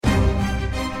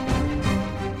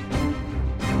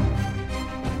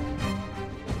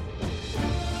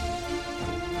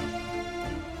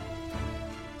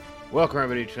Welcome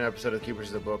everybody to an episode of Keepers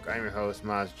of the Book. I'm your host,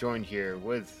 Maz, joined here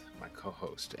with my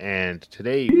co-host. And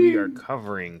today we are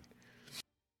covering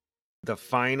the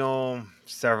final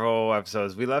several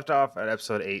episodes. We left off at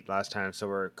episode 8 last time, so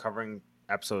we're covering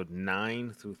episode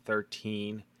 9 through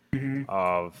 13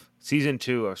 of season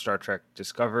 2 of Star Trek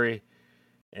Discovery.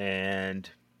 And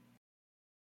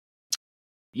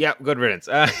yeah, good riddance.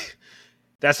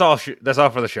 That's all for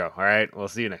the show. All right, we'll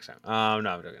see you next time. No,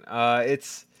 I'm joking.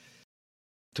 It's,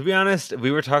 to be honest,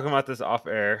 we were talking about this off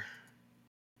air.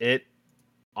 It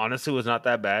honestly was not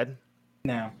that bad.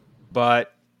 No.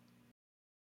 But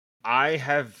I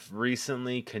have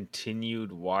recently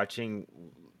continued watching,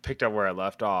 picked up where I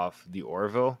left off, the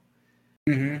Orville.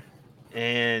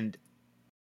 And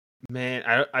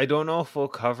man, I don't know if we'll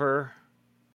cover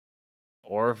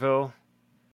Orville.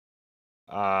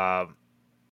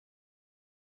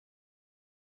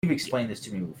 You've explained this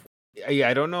to me before. Yeah,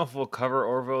 I don't know if we'll cover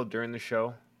Orville during the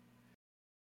show,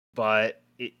 but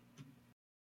it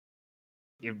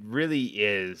really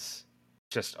is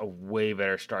just a way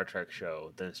better Star Trek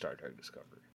show than Star Trek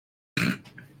Discovery.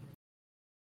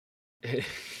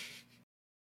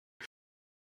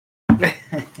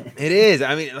 It is.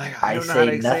 I mean, like, I don't know how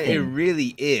to say it. It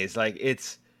really is. Like,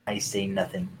 it's. I say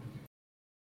nothing.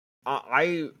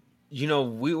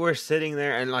 We were sitting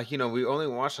there and, like, we only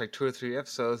watched like 2 or 3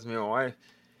 episodes, me and my wife,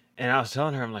 and I was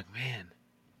telling her, I'm like, man,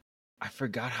 I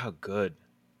forgot how good,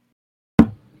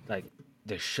 like,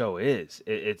 the show is.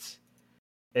 It's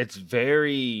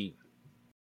very,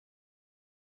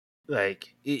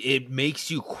 like, it makes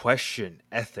you question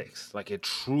ethics. Like, it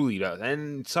truly does.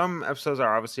 And some episodes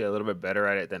are obviously a little bit better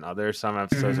at it than others. Some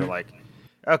episodes are like,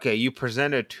 okay, you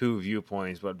presented 2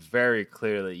 viewpoints, but very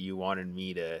clearly you wanted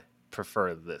me to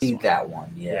prefer this one. That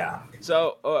one, yeah.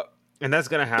 So, and that's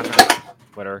going to happen,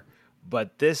 whatever.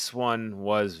 But this one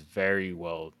was very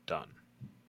well done.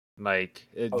 Like,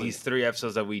 these 3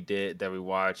 episodes that we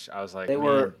watched, I was like, they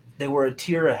were a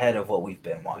tier ahead of what we've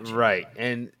been watching. Right.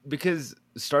 And because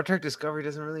Star Trek Discovery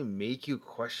doesn't really make you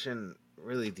question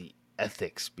really the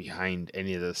ethics behind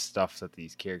any of the stuff that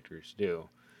these characters do.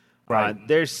 Right.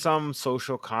 There's some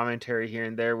social commentary here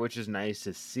and there, which is nice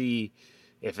to see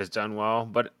if it's done well,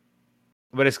 but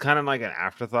it's kind of like an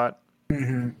afterthought.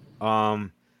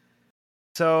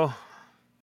 So,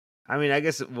 I mean, I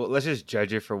guess let's just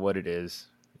judge it for what it is.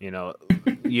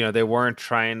 They weren't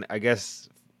trying. I guess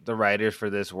the writers for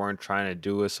this weren't trying to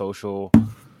do a social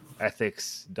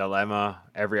ethics dilemma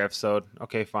every episode.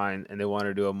 Okay, fine. And they want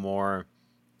to do a more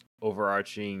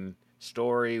overarching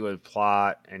story with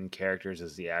plot and characters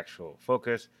as the actual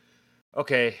focus.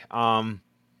 Okay.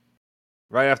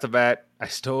 Right off the bat, I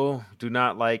still do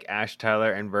not like Ash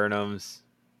Tyler and Burnham's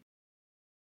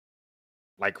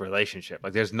like relationship.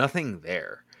 Like, there's nothing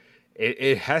there.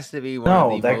 It has to be one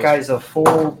of the that guy's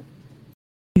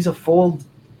he's a full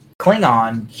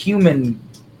Klingon, human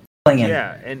Klingon.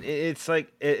 Yeah, and it's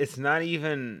like, it's not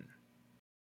even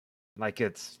like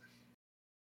it's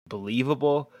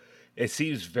believable. It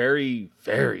seems very,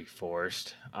 very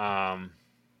forced.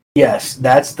 Yes,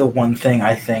 that's the one thing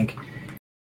I think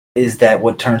is that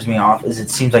what turns me off is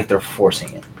it seems like they're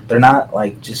forcing it. They're not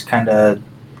like just kind of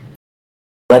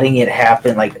letting it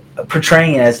happen, like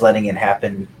portraying it as letting it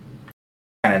happen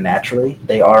kind of naturally.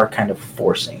 They are kind of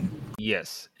forcing.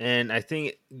 Yes, and I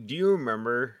think, do you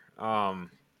remember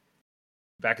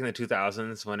back in the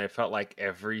 2000s when it felt like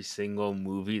every single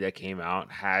movie that came out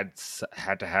had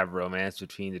to have romance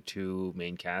between the 2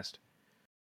 main cast?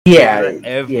 Yeah,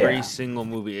 every single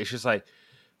movie. It's just like,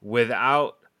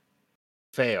 without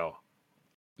fail,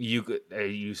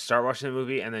 you start watching the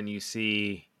movie and then you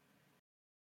see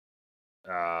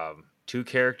 2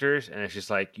 characters, and it's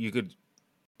just like,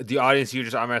 the audience, you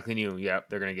just automatically knew, yep,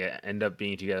 they're gonna end up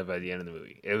being together by the end of the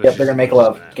movie. They're gonna make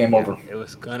love. Game over. It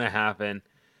was gonna happen,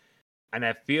 and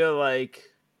I feel like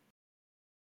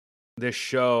the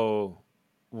show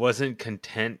wasn't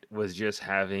content with just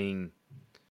having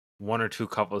 1 or 2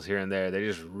 couples here and there. They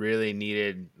just really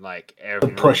needed, like,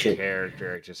 every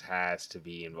character just has to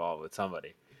be involved with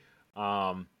somebody.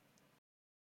 And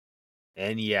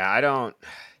yeah, I don't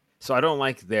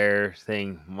like their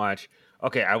thing much.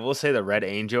 Okay, I will say the Red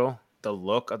Angel, the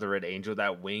look of the Red Angel,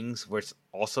 that wings, where it's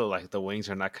also like the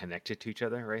wings are not connected to each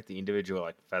other, right? The individual,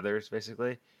 like, feathers,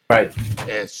 basically. Right.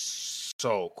 It's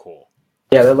so cool.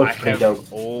 Yeah, that looks pretty dope.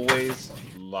 I've always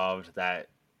loved that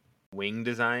wing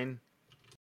design.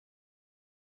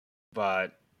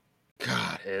 But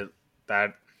God,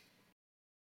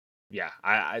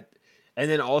 I and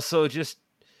then also just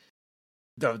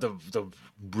the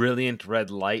brilliant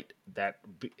red light that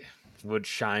would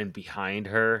shine behind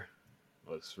her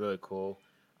was really cool.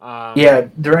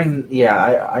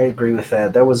 Yeah, I agree with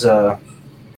that. That was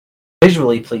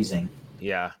visually pleasing.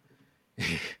 Yeah.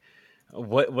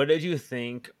 What did you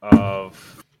think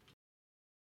of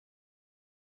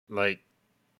like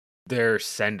their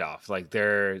send off? Like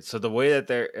their so the way that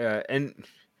they're and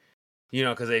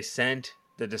because they sent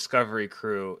the Discovery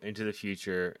crew into the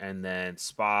future, and then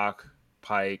Spock,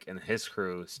 Pike, and his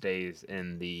crew stays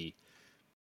in the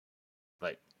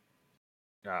like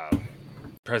uh,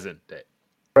 present day.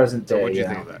 Present So, what day, did you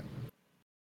think yeah. of that?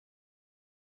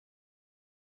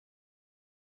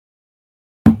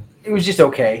 It was just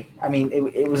okay. I mean,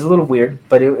 it was a little weird,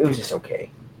 but it was just okay.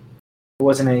 It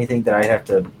wasn't anything that I'd have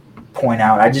to point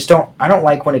out. I don't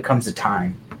like when it comes to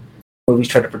time. Movies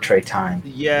try to portray time.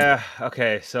 Yeah.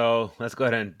 Okay. So let's go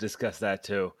ahead and discuss that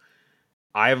too.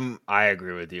 I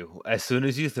agree with you. As soon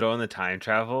as you throw in the time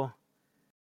travel,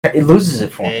 It loses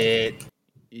it for me. it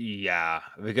yeah,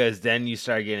 because then you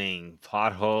start getting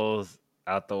plot holes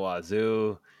out the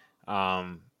wazoo.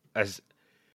 As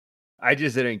I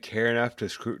just didn't care enough to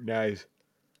scrutinize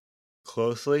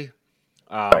closely.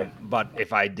 Right. But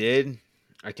if I did,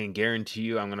 I can guarantee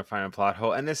you I'm gonna find a plot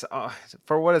hole. And this,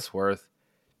 for what it's worth,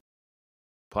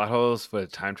 plot holes for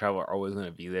time travel are always gonna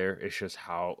be there. It's just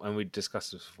how, and we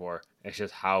discussed this before. It's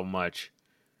just how much,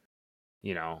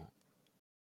 you know,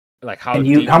 like how And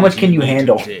how deeply much do you can you need to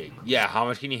handle? dig? Yeah, how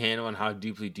much can you handle, and how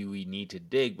deeply do we need to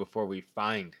dig before we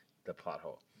find the plot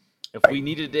hole? If we Right.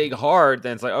 need to dig hard,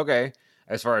 then it's like okay.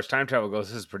 As far as time travel goes,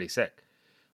 this is pretty sick.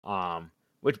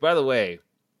 Which by the way,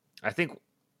 I think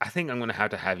I think I'm gonna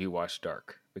have to have you watch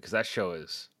Dark because that show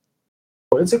is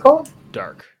What is it called?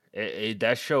 Dark.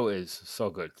 That show is so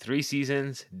good. 3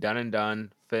 seasons, done and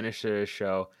done. Finished the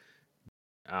show.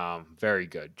 Very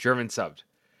good. German subbed.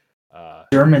 Uh,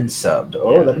 German subbed.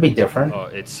 Oh, yeah. that'd be different. Oh,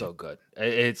 it's so good.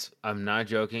 It's. I'm not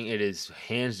joking. It is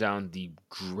hands down the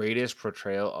greatest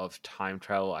portrayal of time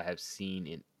travel I have seen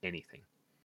in anything.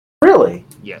 Really?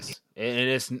 Yes,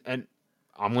 and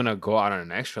I'm gonna go out on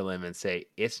an extra limb and say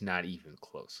it's not even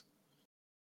close.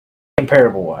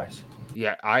 Comparable wise.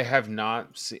 Yeah, I have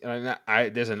not seen.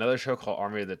 There's another show called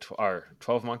Army of the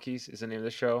 12 Monkeys is the name of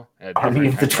the show. A Army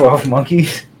different of the time travel. 12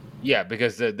 Monkeys? Yeah,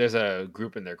 because there's a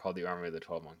group in there called the Army of the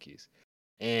 12 Monkeys,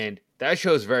 and that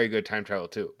show is very good time travel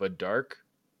too. But Dark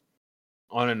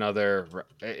on another,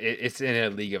 it's in a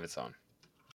league of its own.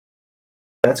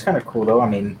 That's kind of cool, though. I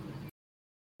mean,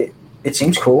 it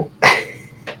seems cool.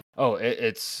 Oh,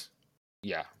 it's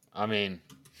yeah. I mean,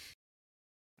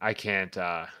 I can't.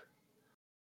 I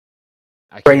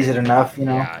Praise can't. it enough, you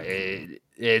know? Yeah,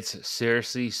 it's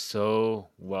seriously so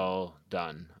well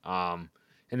done.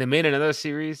 And they made another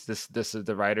series. This is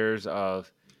the writers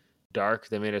of Dark.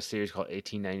 They made a series called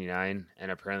 1899,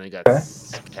 and apparently got Okay.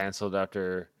 canceled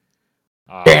after.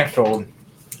 Canceled.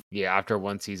 Yeah, after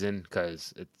one season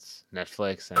because it's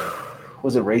Netflix and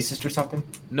Was it racist or something?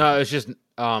 no, it's just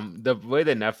the way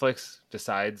that Netflix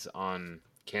decides on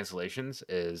cancellations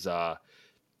is how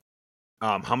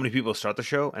many people start the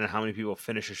show and how many people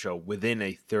finish a show within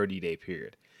a 30-day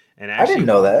period. And I didn't actually,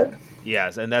 know that.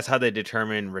 yes, and that's how they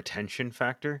determine retention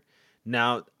factor.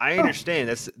 Now, I understand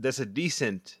that's a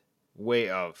decent way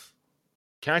of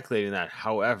calculating that.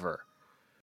 However,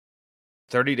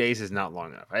 30 days is not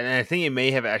long enough. And I think it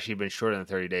may have actually been shorter than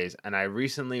 30 days. And I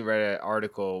recently read an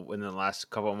article within the last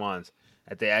couple of months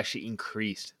that they actually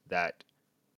increased that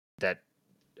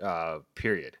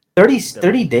period.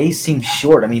 30 days seems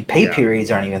short. I mean, pay Yeah.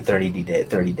 periods aren't even 30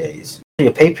 days.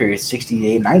 A pay period is 60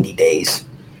 to 90 days.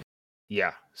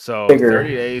 Yeah. So Bigger.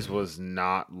 30 days was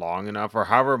not long enough, or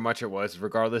however much it was.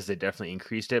 Regardless, they definitely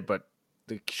increased it, but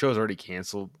the show's already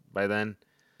canceled by then.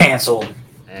 Canceled.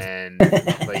 And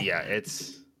but yeah,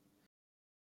 it's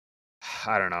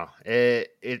I don't know.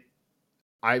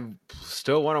 I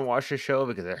still want to watch the show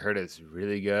because I heard it's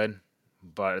really good,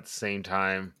 but at the same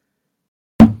time,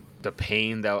 the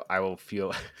pain that I will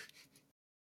feel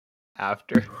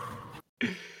after.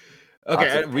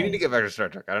 Okay, we need to get back to Star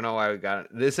Trek. I don't know why we got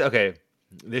this. Okay,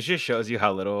 this just shows you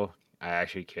how little I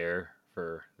actually care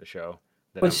for the show.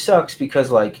 Which sucks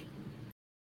because, like,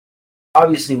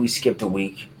 obviously we skipped a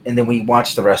week and then we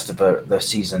watched the rest of the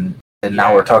season, and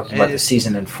now we're talking about the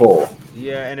season in full.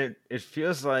 Yeah, and it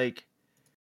feels like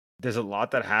there's a lot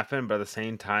that happened, but at the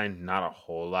same time, not a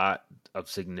whole lot of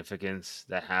significance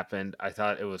that happened. I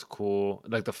thought it was cool.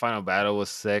 Like the final battle was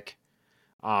sick.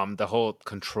 The whole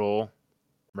control,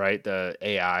 right? The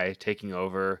AI taking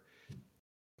over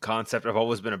concept. I've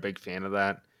always been a big fan of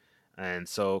that. And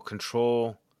so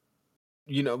control,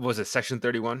 was it Section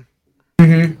 31?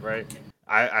 Mm-hmm. Right?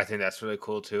 I think that's really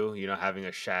cool too. Having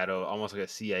a shadow, almost like a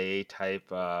CIA type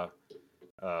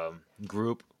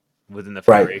group within the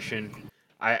Federation. Right.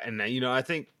 I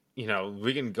think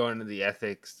we can go into the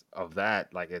ethics of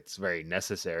that, like it's very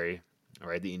necessary,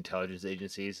 right? The intelligence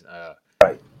agencies,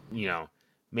 Right. you know,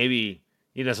 maybe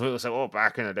some people say, "Well,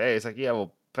 back in the day," it's like, yeah,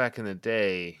 well, back in the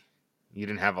day, you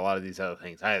didn't have a lot of these other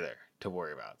things either to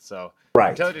worry about. So, Right.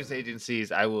 intelligence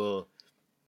agencies, I will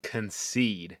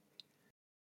concede,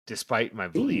 despite my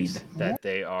beliefs, Indeed. Yeah. that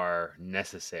they are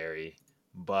necessary,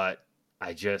 but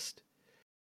I just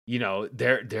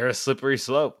they're a slippery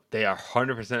slope. They are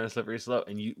 100% a slippery slope,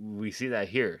 and we see that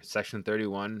here. Section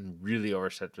 31 really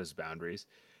overstepped its boundaries,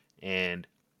 and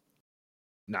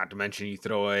not to mention you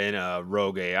throw in a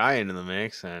rogue AI into the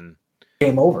mix, and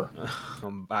Game over.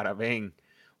 bada bing,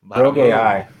 bada Rogue boom.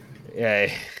 AI.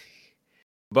 Yeah,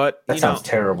 but That sounds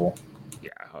terrible.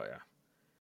 yeah, oh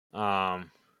yeah.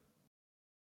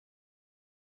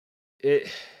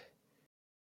 It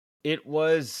it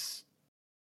was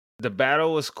the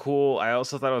battle was cool. I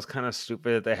also thought it was kind of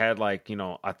stupid that they had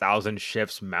 1,000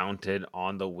 ships mounted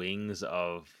on the wings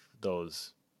of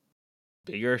those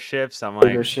bigger ships. I'm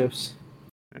Bigger like, ships.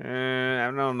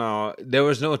 I don't know. There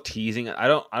was no teasing. I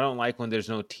don't like when there's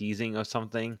no teasing of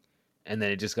something, and then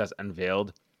it just got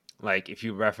unveiled. Like if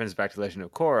you reference back to Legend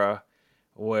of Korra,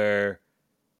 where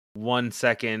 1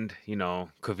 second,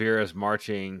 Kavira's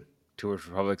marching towards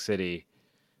Republic City,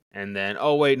 and then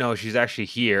oh wait, no, she's actually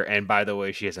here, and by the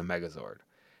way, she has a Megazord.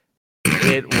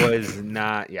 It was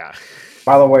not, yeah.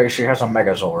 By the way, she has a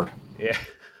Megazord. Yeah.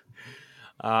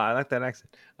 I like that accent.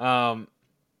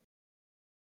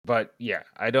 But yeah,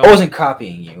 I don't. I wasn't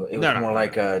copying you. It was No, more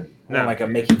like a you're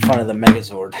making fun of the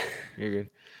Megazord. You're good.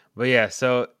 But yeah,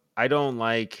 so I don't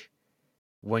like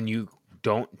when you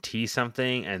don't tease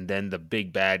something and then the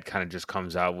big bad kind of just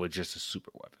comes out with just a super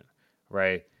weapon,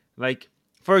 right? Like,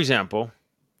 for example,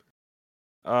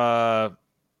 uh,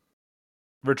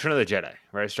 Return of the Jedi,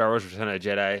 right? Star Wars Return of the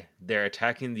Jedi. They're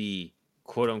attacking the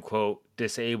quote unquote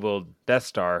disabled Death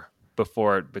Star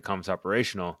before it becomes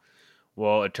operational.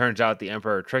 Well, it turns out the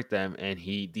Emperor tricked them, and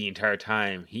the entire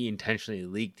time he intentionally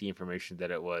leaked the information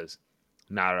that it was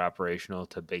not operational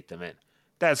to bait them in.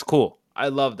 That's cool. I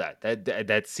love that.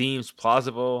 That seems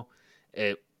plausible.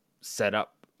 It set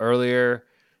up earlier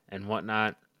and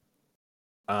whatnot.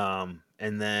 And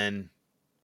then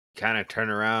kind of turn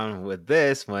around with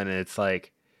this when it's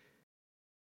like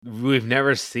we've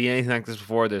never seen anything like this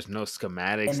before. There's no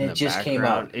schematics And in it the just came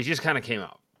background. out. It just kind of came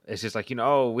out. It's just like,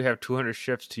 oh, we have 200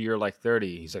 ships to your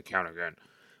 30. He's like, count again.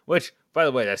 Which, by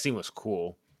the way, that scene was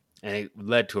cool. And it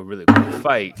led to a really cool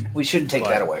fight. We shouldn't take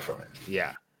that away from it.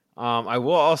 Yeah. I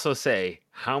will also say,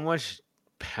 how much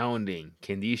pounding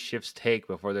can these ships take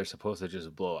before they're supposed to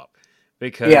just blow up?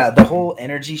 Because the whole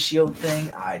energy shield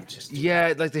thing, I just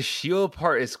like the shield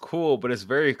part is cool, but it's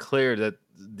very clear that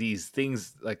these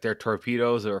things, like their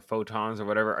torpedoes or photons or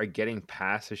whatever, are getting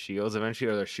past the shields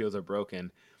eventually, or their shields are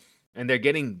broken, and they're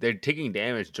taking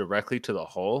damage directly to the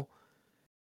hull,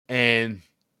 and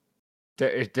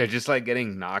they're just like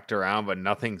getting knocked around, but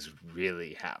nothing's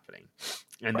really happening.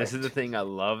 And this is the thing I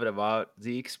love about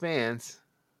The Expanse.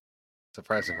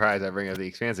 Surprise, surprise! I bring up The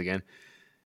Expanse again.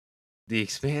 The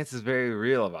Expanse is very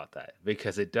real about that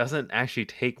because it doesn't actually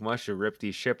take much to rip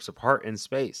these ships apart in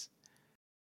space.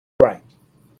 Right.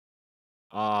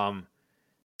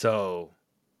 So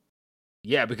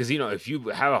yeah, because if you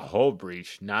have a hull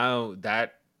breach, now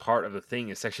that part of the thing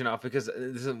is sectioned off. Because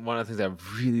this is one of the things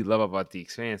I really love about The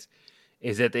Expanse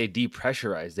is that they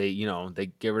depressurize. They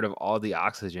get rid of all the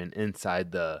oxygen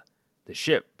inside the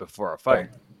ship before a fight. Right.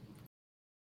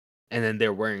 And then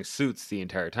they're wearing suits the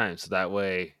entire time. So that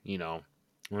way,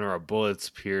 whenever bullets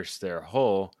pierce their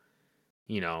hull,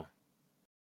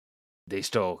 they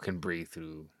still can breathe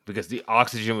through because the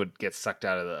oxygen would get sucked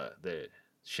out of the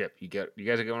ship. You guys are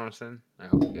getting what I'm saying? I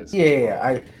hope you guys.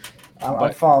 Yeah.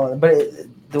 I'm following, but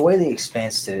the way the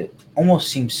Expanse did it almost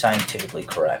seems scientifically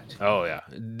correct. Oh yeah,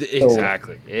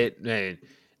 exactly.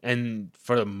 And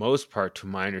for the most part, to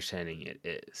my understanding, it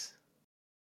is.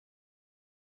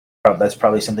 That's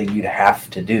probably something you'd have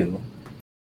to do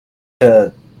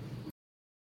to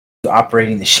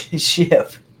operating the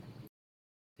ship.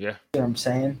 Yeah. You know what I'm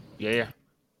saying? Yeah.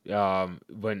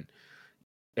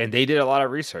 And they did a lot of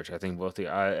research. I think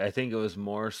I think it was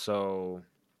more so.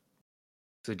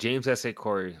 So James S.A.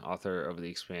 Corey, author of The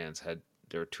Expanse,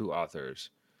 there were two authors,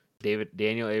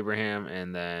 Daniel Abraham,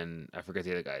 and then I forget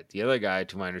the other guy. The other guy,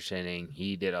 to my understanding,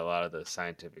 he did a lot of the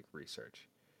scientific research,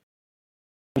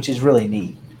 which is really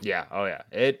neat. Yeah. Oh yeah.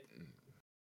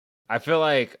 I feel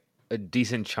like a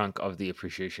decent chunk of the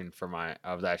appreciation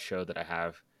of that show that I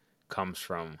have comes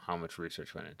from how much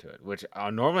research went into it. Which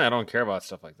normally I don't care about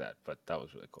stuff like that, but that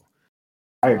was really cool.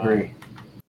 I agree.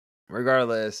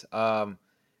 Regardless,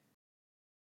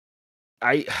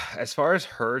 as far as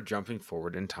her jumping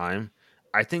forward in time,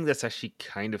 I think that's actually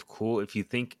kind of cool if you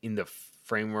think in the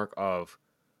framework of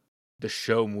the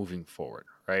show moving forward,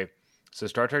 right? So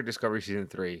Star Trek Discovery season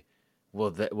 3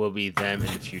 will be them in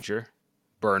the future,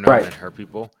 Burnham Right. and her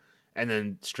people, and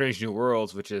then Strange New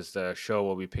Worlds, which is the show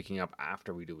we'll be picking up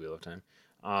after we do Wheel of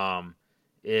Time,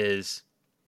 is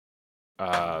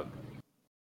uh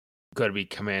going to be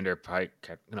Commander Pike,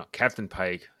 Captain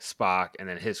Pike, Spock, and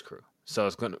then his crew. So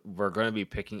we're gonna be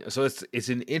picking. So it's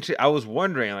an interest. I was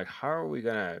wondering like, how are we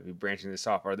gonna be branching this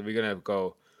off? Are we gonna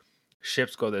go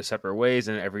ships go their separate ways,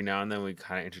 and every now and then we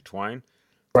kind of intertwine?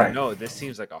 But Right. no, this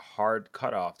seems like a hard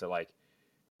cutoff that like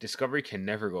Discovery can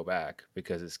never go back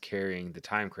because it's carrying the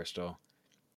time crystal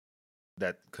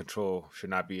that Control should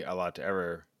not be allowed to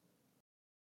ever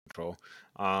control.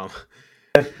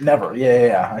 Never.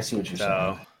 Yeah. I see what you're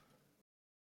So saying.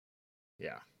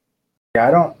 yeah.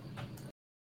 Yeah,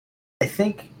 I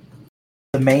think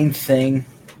the main thing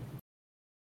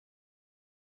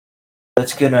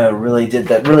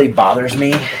that really bothers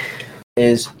me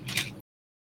is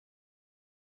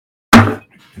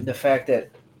the fact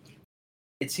that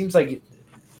it seems like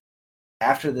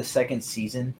after the second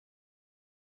season,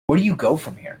 where do you go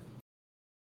from here?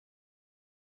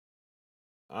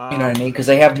 You know what I mean? Because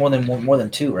they have more than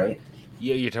two, right?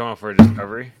 Yeah, you're talking about for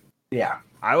Discovery. Yeah.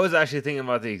 I was actually thinking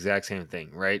about the exact same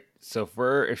thing, right? So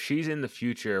if she's in the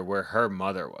future where her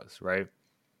mother was, right?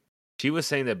 She was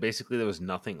saying that basically there was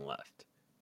nothing left.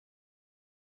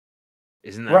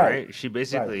 Isn't that right? She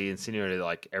basically insinuated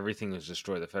like everything was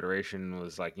destroyed. The Federation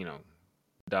was like,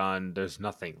 done. There's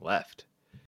nothing left.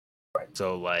 Right.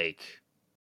 So like,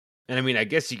 and I mean, I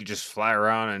guess you could just fly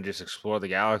around and just explore the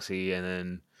galaxy, and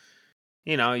then,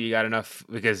 you got enough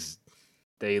because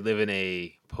they live in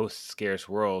a post-scarce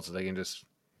world, so they can just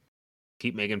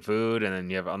keep making food, and then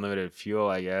you have unlimited fuel,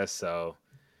 I guess. So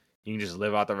you can just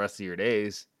live out the rest of your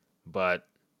days. But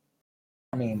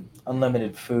I mean,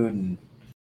 unlimited food and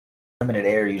limited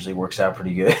air usually works out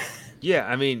pretty good. yeah,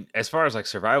 I mean, as far as like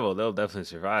survival, they'll definitely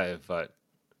survive. But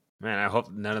man, I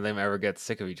hope none of them ever get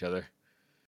sick of each other.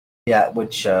 Yeah,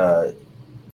 which getting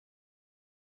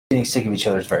sick of each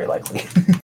other is very likely.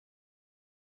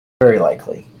 Very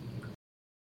likely.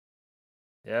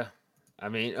 Yeah, I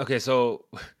mean, okay, so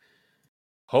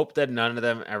hope that none of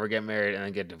them ever get married and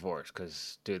then get divorced.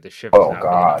 Because dude, the ship is not big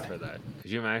enough for that. Could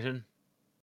you imagine?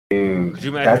 Dude, Could you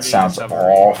imagine that being in a sounds submarine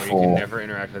where you awful. can never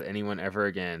interact with anyone ever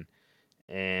again,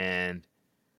 and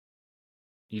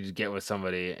you just get with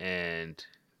somebody and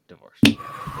divorce?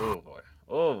 Oh boy,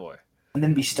 oh boy. And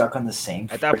then be stuck on the same.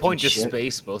 At that point, just ship.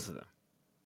 space both of them.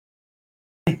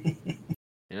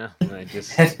 Like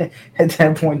just at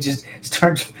that point, just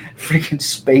start freaking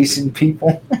spacing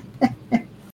people.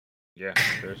 yeah.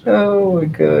 Oh my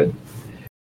god.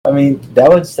 I mean,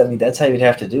 that's how you'd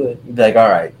have to do it. You'd be like, all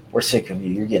right, we're sick of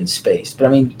you. You're getting spaced. But I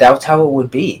mean, that's how it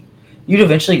would be. You'd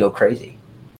eventually go crazy.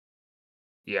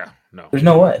 Yeah, no. There's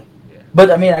no way. Yeah.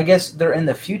 But I mean, I guess they're in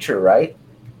the future, right?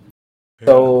 Yeah.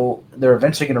 So they're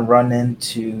eventually going to run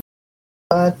into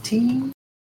a team.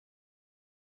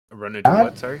 Run into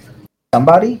what? Sorry.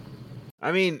 Somebody.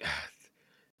 I mean,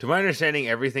 to my understanding,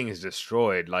 everything is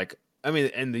destroyed. Like, I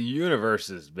mean, and the universe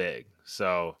is big,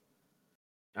 so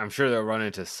I'm sure they'll run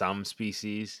into some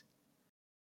species.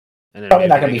 And then probably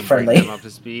not going to be friendly. Bring them up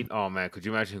to speed. Oh man, could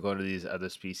you imagine going to these other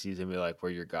species and be like,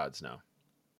 "We're your gods now"?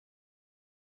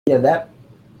 Yeah, that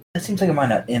seems like it might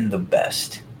not end the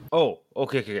best. Oh,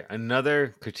 okay.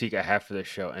 Another critique I have for this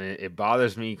show, and it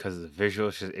bothers me because the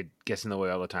visuals it gets in the way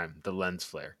all the time. The lens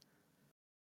flare.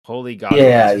 Holy God!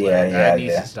 Yeah, that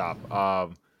needs to stop.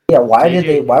 Yeah,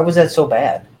 why was that so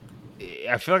bad?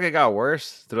 I feel like it got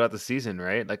worse throughout the season,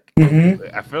 right? Like,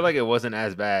 I feel like it wasn't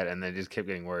as bad, and then it just kept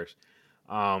getting worse.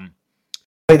 Like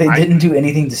they didn't do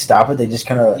anything to stop it. They just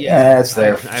kind of it's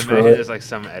there. I imagine there's like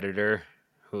some editor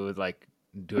who was like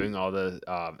doing all the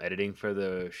editing for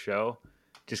the show,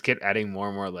 just kept adding more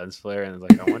and more lens flare, and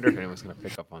like, I wonder if anyone's gonna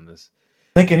pick up on this.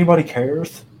 Think anybody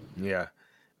cares? Yeah,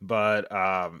 but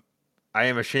I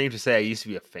am ashamed to say I used to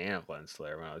be a fan of lens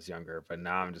flare when I was younger, but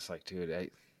now I'm just like, dude,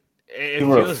 it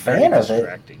feels very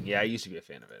distracting. Yeah, I used to be a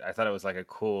fan of it. I thought it was like a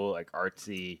cool, like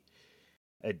artsy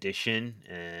addition,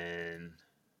 and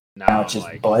now I'm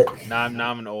like, now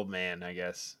I'm an old man, I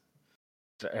guess.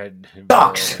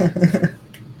 Sucks.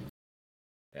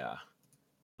 Yeah.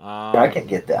 I can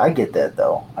get that. I get that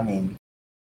though. I mean,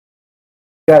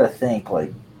 you gotta think like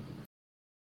at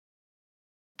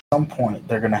some point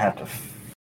they're gonna have to.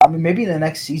 I mean, maybe the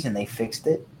next season they fixed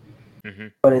it,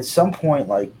 but at some point,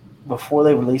 like before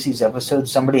they release these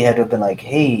episodes, somebody had to have been like,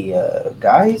 "Hey,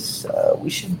 guys, we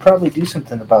should probably do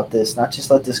something about this, not just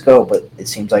let this go." But it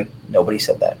seems like nobody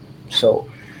said that, so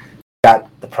got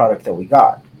the product that we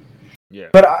got. Yeah.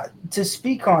 But to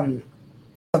speak on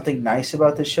something nice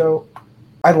about the show,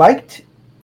 I liked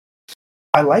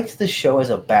the show as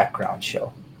a background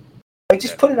show. Like,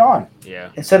 just put it on.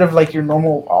 Yeah. Instead of like your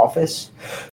normal Office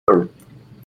or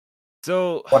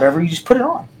whatever, you just put it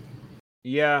on.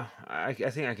 Yeah, I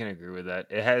think I can agree with that.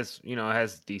 It has, it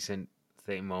has decent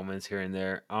moments here and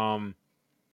there.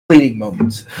 Fleeting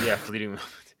moments. Yeah, fleeting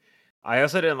moments. I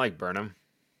also didn't like Burnham.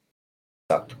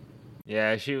 Sucked.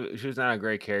 Yeah, she was not a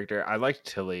great character. I liked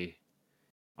Tilly.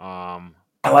 I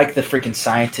like the freaking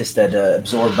scientist that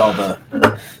absorbed all the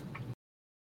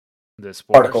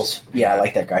particles. Yeah, I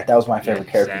like that guy. That was my favorite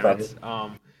character. Probably.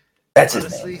 That's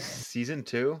honestly, his name. Season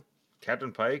 2,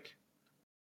 Captain Pike.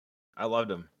 I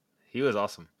loved him. He was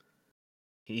awesome.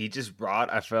 He just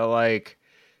brought. I felt like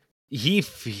he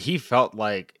felt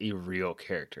like a real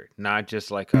character, not just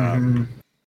like a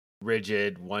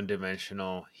rigid,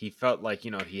 one-dimensional. He felt like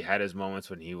he had his moments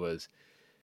when he was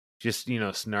just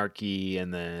snarky,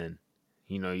 and then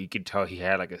you could tell he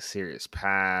had like a serious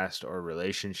past or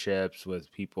relationships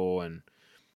with people, and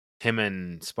him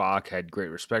and Spock had great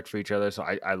respect for each other. So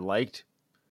I liked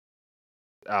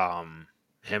him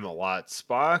a lot.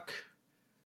 Spock,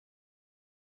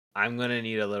 I'm gonna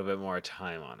need a little bit more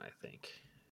time on, I think.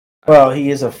 Well, he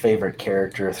is a favorite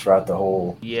character throughout the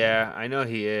whole. Yeah, I know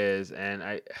he is, and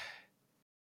I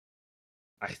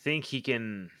think he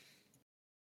can.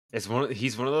 He's one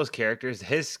of those characters.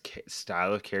 His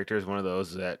style of character is one of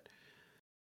those that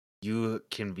you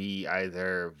can be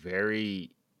either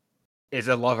it's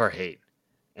a love or hate,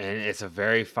 and it's a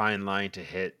very fine line to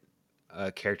hit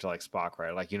a character like Spock,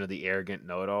 right? Like the arrogant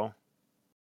know-it-all.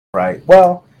 Right.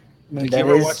 Well, I mean, like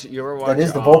that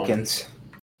is the Vulcans.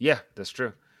 Yeah, that's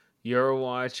true. You ever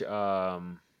watch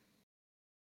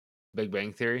Big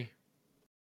Bang Theory?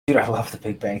 Dude, I love the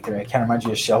Big Bang Theory. It kind of reminds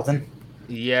you of Sheldon.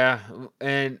 Yeah,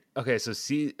 and okay, so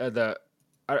I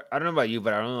don't know about you,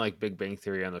 but I only like Big Bang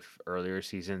Theory on the earlier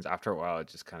seasons. After a while, it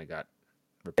just kind of got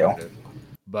repetitive. Yeah.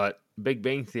 But Big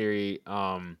Bang Theory,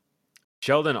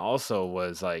 Sheldon also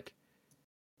was like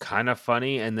kind of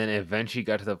funny, and then eventually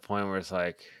got to the point where it's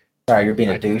like, sorry, you're being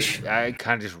a douche. I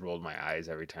kind of just rolled my eyes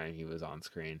every time he was on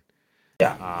screen.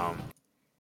 Yeah.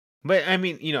 But I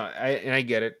mean, I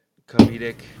get it.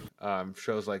 Comedic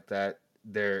shows like that,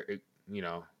 they're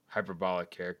hyperbolic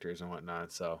characters and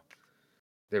whatnot, so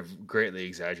they're greatly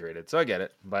exaggerated. So I get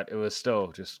it, but it was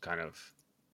still just kind of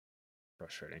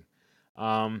frustrating.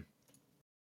 But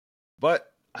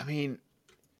I mean,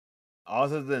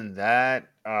 other than that,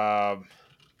 I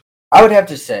would have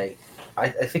to say, I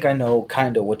think I know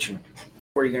kind of where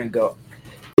you're gonna go.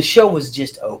 The show was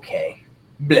just okay.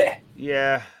 Bleh.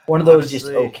 Yeah. One of those just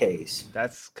okays.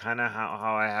 That's kind of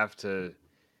how I have to.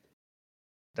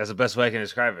 That's the best way I can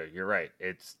describe it. You're right.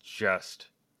 It's just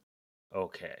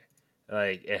okay.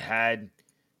 Like, it had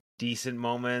decent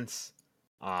moments,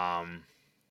 and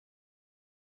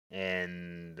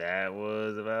that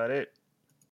was about it.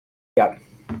 Yep.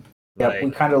 Yep.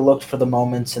 We kind of looked for the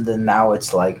moments, and then now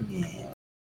it's like, yeah.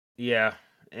 Yeah,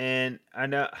 and I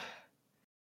know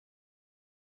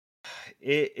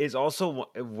it is also.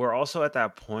 We're also at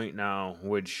that point now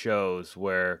with shows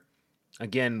where,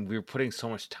 again, we're putting so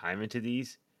much time into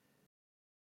these.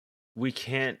 We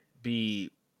can't be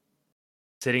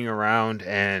sitting around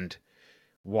and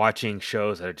watching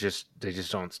shows that they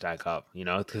just don't stack up,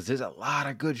 because there's a lot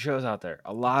of good shows out there,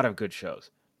 a lot of good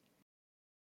shows.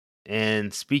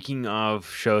 And speaking of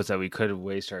shows that we could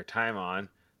waste our time on,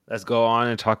 let's go on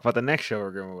and talk about the next show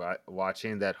we're going to be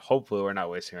watching that hopefully we're not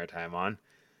wasting our time on.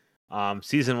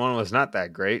 Season 1 was not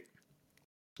that great,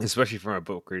 especially from a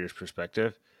book reader's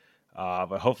perspective,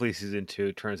 but hopefully Season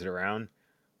 2 turns it around.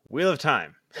 Wheel of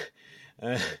Time.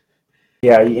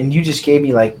 Yeah, and you just gave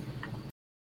me like,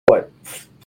 what,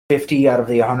 50 out of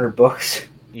the 100 books?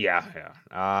 Yeah.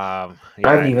 I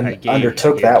haven't even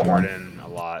undertook that Jordan a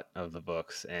lot of the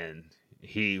books, and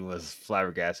he was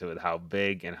flabbergasted with how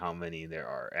big and how many there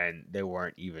are, and they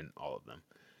weren't even all of them.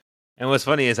 And what's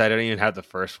funny is I don't even have the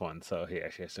first one, so he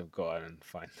actually has to go out and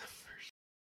find the first.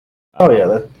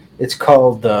 Yeah, it's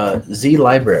called Z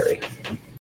Library.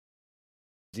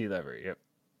 Z Library, yep.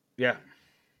 Yeah.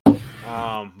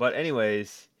 But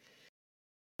anyways,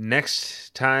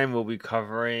 next time we'll be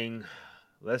covering.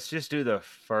 Let's just do the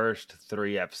first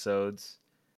 3 episodes.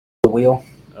 The Wheel.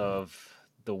 Of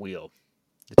the Wheel.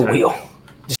 The Wheel.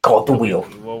 Just call it the Wheel.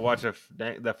 We'll watch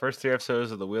the first 3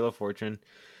 episodes of the Wheel of Fortune,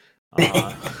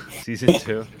 season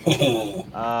 2.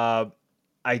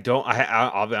 I don't.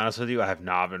 I'll be honest with you. I have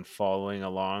not been following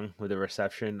along with the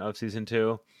reception of season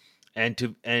 2,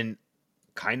 and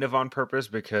kind of on purpose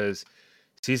because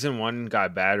season 1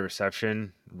 got bad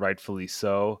reception, rightfully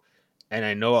so. And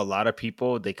I know a lot of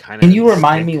people they kind of Can you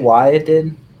remind me why it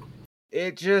did?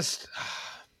 It just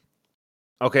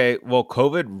okay. Well,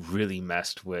 COVID really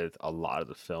messed with a lot of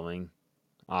the filming.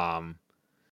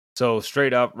 So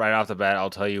straight up, right off the bat, I'll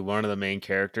tell you one of the main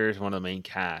characters, one of the main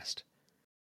cast,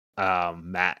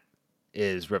 Matt,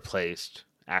 is replaced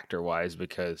actor wise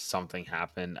because something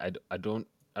happened. I don't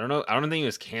know. I don't think he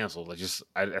was canceled.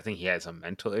 I think he had some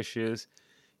mental issues.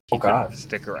 He couldn't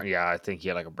stick around. Yeah, I think he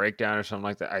had like a breakdown or something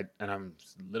like that. I'm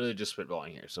literally just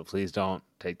spitballing here, so please don't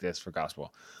take this for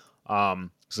gospel. So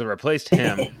they replaced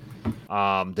him.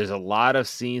 There's a lot of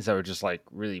scenes that were just like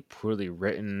really poorly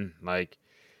written, like,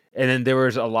 and then there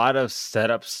was a lot of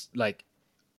setups, like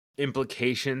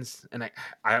implications, and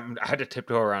I had to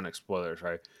tiptoe around spoilers,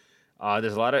 right?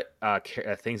 There's a lot of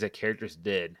things that characters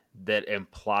did that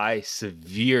imply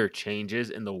severe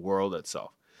changes in the world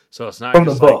itself. So it's not from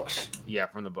the books. Yeah,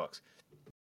 from the books.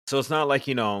 So it's not like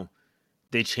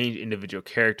they change individual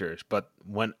characters, but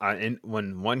when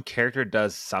one character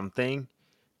does something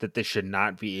that they should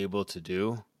not be able to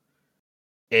do,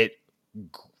 it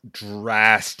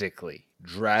drastically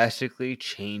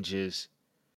changes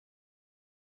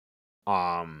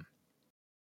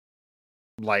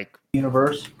like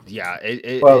universe. Yeah,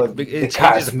 it changes.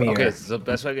 Casimir. Okay, so the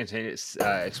best way I can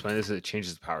explain this is it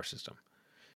changes the power system,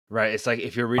 right? It's like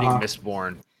if you're reading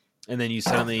Mistborn, and then you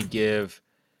suddenly give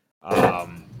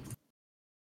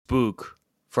Spook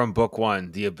from book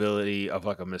 1 the ability of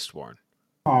like a Mistborn.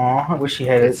 Aw, I wish he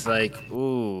had It's like,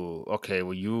 ooh, okay,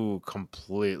 well, you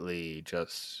completely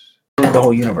just the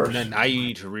whole universe. And then now you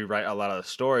need to rewrite a lot of the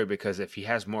story because if he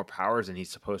has more powers than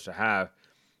he's supposed to have,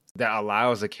 that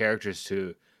allows the characters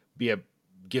to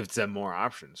gives them more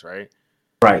options, right?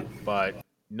 Right. But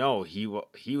no, he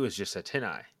was just a tin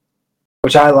eye.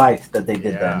 Which I liked that they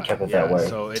did that and kept it that way.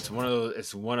 So it's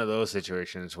one of those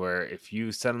situations where if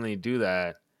you suddenly do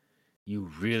that, you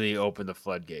really open the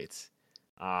floodgates.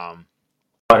 But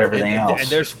everything else. And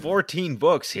there's 14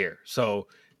 books here. So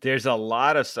there's a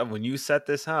lot of stuff. When you set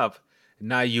this up,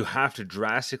 now you have to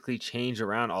drastically change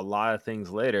around a lot of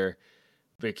things later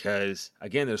because,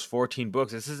 again, there's 14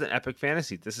 books. This is an epic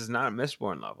fantasy. This is not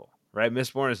Mistborn level, right?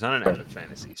 Mistborn is not an epic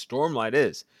fantasy. Stormlight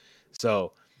is.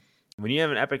 So when you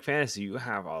have an epic fantasy, you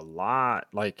have a lot.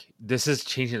 Like, this is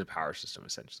changing the power system,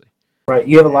 essentially. Right.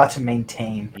 You have a lot to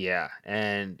maintain. Yeah.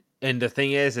 And the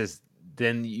thing is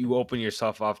then you open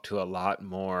yourself up to a lot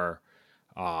more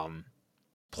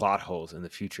plot holes in the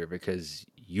future because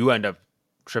you end up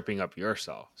tripping up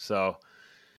yourself. So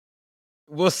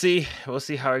we'll see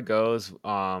how it goes.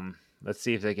 Let's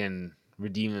see if they can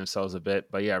redeem themselves a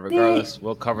bit. But yeah, regardless,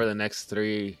 we'll cover the next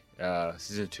 3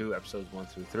 season 2 episodes 1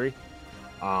 through 3.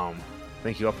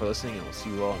 Thank you all for listening, and we'll see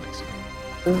you all next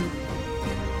time.